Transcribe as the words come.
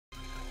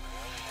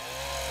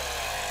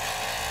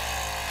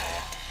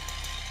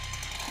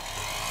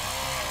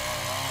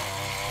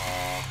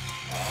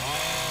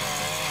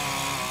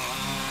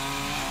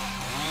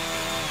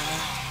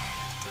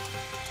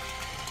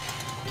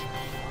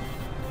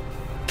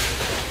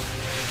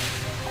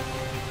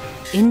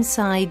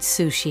Inside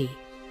Sushi.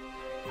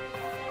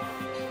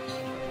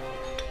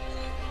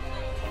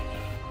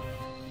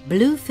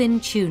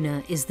 Bluefin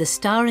tuna is the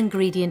star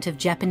ingredient of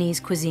Japanese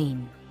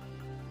cuisine.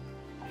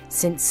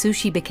 Since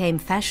sushi became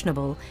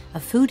fashionable, a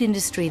food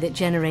industry that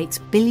generates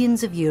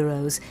billions of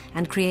euros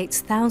and creates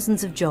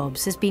thousands of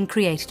jobs has been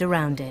created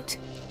around it.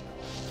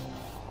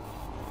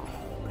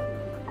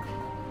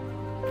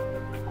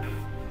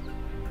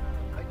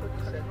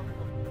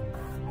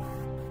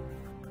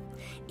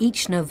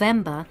 Each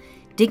November,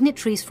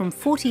 dignitaries from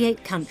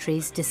 48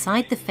 countries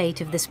decide the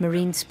fate of this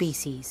marine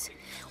species,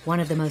 one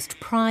of the most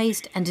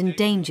prized and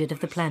endangered of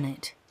the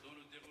planet.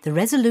 The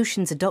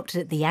resolutions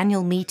adopted at the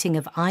annual meeting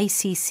of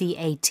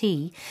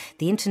ICCAT,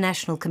 the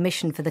International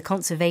Commission for the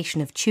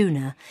Conservation of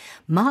Tuna,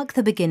 mark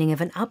the beginning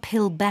of an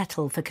uphill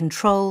battle for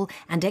control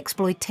and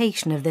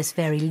exploitation of this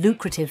very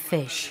lucrative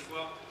fish.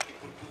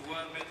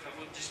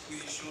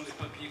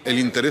 El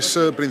interés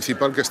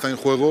principal que está en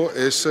juego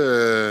es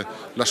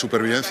la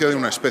supervivencia de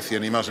una especie,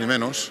 ni más ni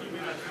menos,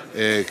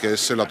 que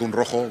es el atún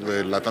rojo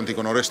del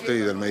Atlántico noreste y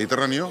del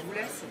Mediterráneo,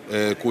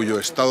 cuyo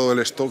estado del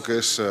stock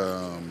es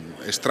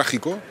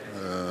trágico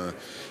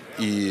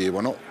y,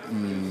 bueno,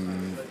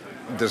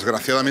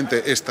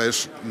 desgraciadamente esta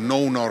es no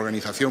una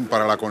organización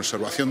para la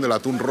conservación del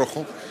atún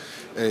rojo,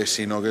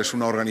 sino que es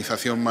una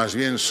organización más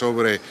bien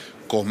sobre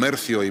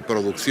comercio y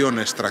producción,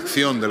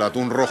 extracción del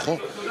atún rojo,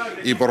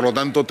 y por lo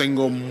tanto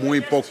tengo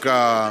muy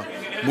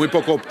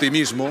poco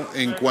optimismo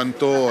en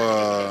cuanto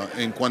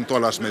a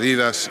las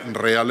medidas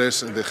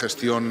reales de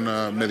gestión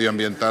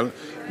medioambiental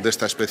de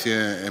esta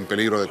especie en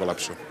peligro de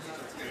colapso.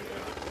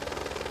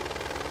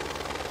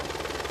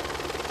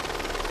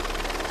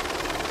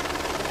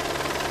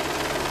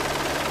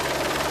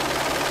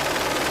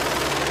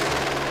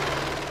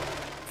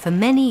 For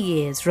many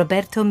years,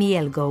 Roberto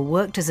Mielgo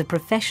worked as a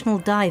professional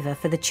diver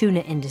for the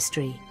tuna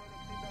industry.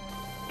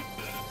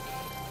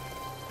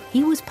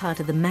 He was part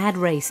of the mad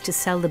race to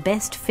sell the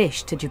best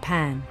fish to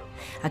Japan,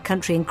 a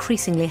country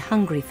increasingly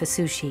hungry for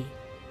sushi.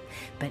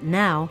 But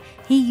now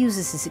he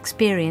uses his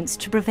experience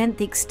to prevent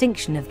the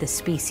extinction of this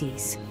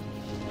species.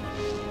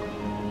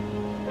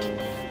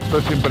 Esto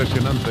es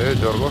impresionante,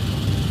 Yorgos.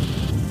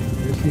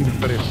 Es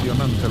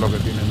impresionante lo que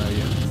tienen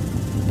ahí.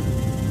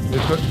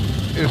 Eso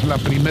es la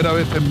primera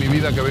vez en mi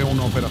vida que veo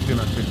una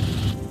operación así.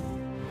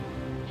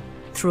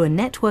 Through a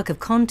network of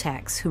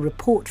contacts who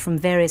report from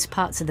various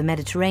parts of the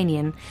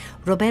Mediterranean,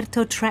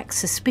 Roberto tracks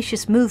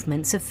suspicious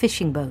movements of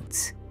fishing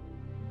boats.